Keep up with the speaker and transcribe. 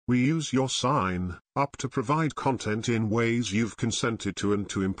We use your sign up to provide content in ways you've consented to and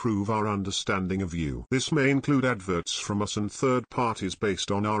to improve our understanding of you. This may include adverts from us and third parties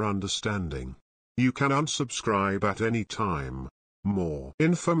based on our understanding. You can unsubscribe at any time. More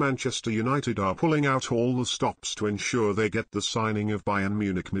info: Manchester United are pulling out all the stops to ensure they get the signing of Bayern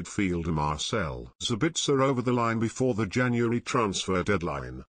Munich midfielder Marcel Sabitzer over the line before the January transfer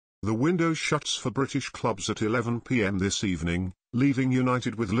deadline. The window shuts for British clubs at 11 p.m. this evening, leaving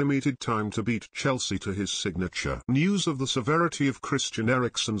United with limited time to beat Chelsea to his signature. News of the severity of Christian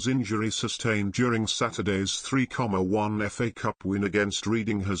Eriksen's injury sustained during Saturday's 3-1 FA Cup win against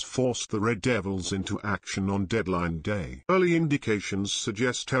Reading has forced the Red Devils into action on deadline day. Early indications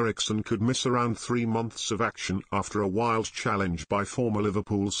suggest Eriksen could miss around 3 months of action after a wild challenge by former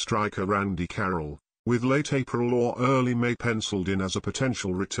Liverpool striker Andy Carroll, with late April or early May penciled in as a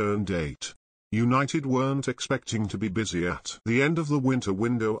potential return date. United weren't expecting to be busy at the end of the winter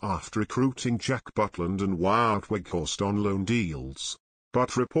window after recruiting Jack Butland and Wout Weghorst on loan deals.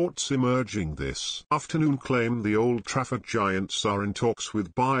 But reports emerging this afternoon claim the Old Trafford Giants are in talks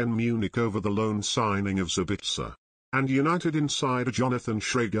with Bayern Munich over the loan signing of Sabitzer. And United insider Jonathan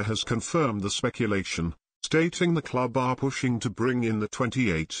Schrager has confirmed the speculation, stating the club are pushing to bring in the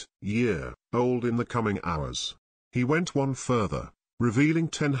 28-year-old in the coming hours. He went one further, revealing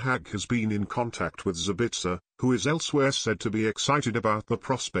Ten Hag has been in contact with Sabitzer, who is elsewhere said to be excited about the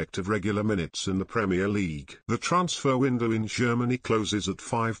prospect of regular minutes in the Premier League. The transfer window in Germany closes at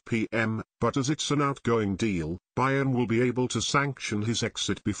 5 p.m., but as it's an outgoing deal, Bayern will be able to sanction his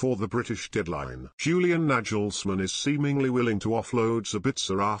exit before the British deadline. Julian Nagelsmann is seemingly willing to offload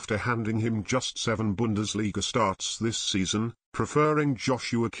Sabitzer after handing him just 7 Bundesliga starts this season, preferring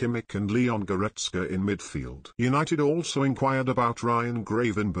Joshua Kimmich and Leon Goretzka in midfield. United also inquired about Ryan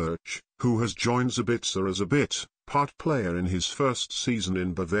Gravenberch, who has joined Sabitzer as a part player in his first season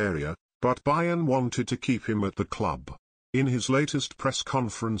in Bavaria, but Bayern wanted to keep him at the club. In his latest press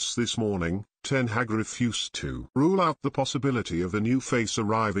conference this morning, Ten Hag refused to rule out the possibility of a new face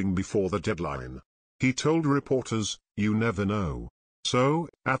arriving before the deadline. He told reporters, "You never know. So,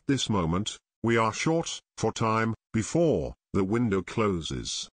 at this moment, we are short for time before the window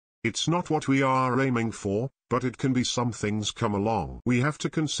closes. It's not what we are aiming for, but it can be. Some things come along. We have to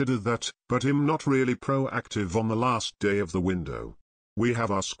consider that, but I'm not really proactive on the last day of the window. We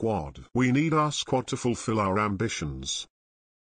have our squad. We need our squad to fulfill our ambitions.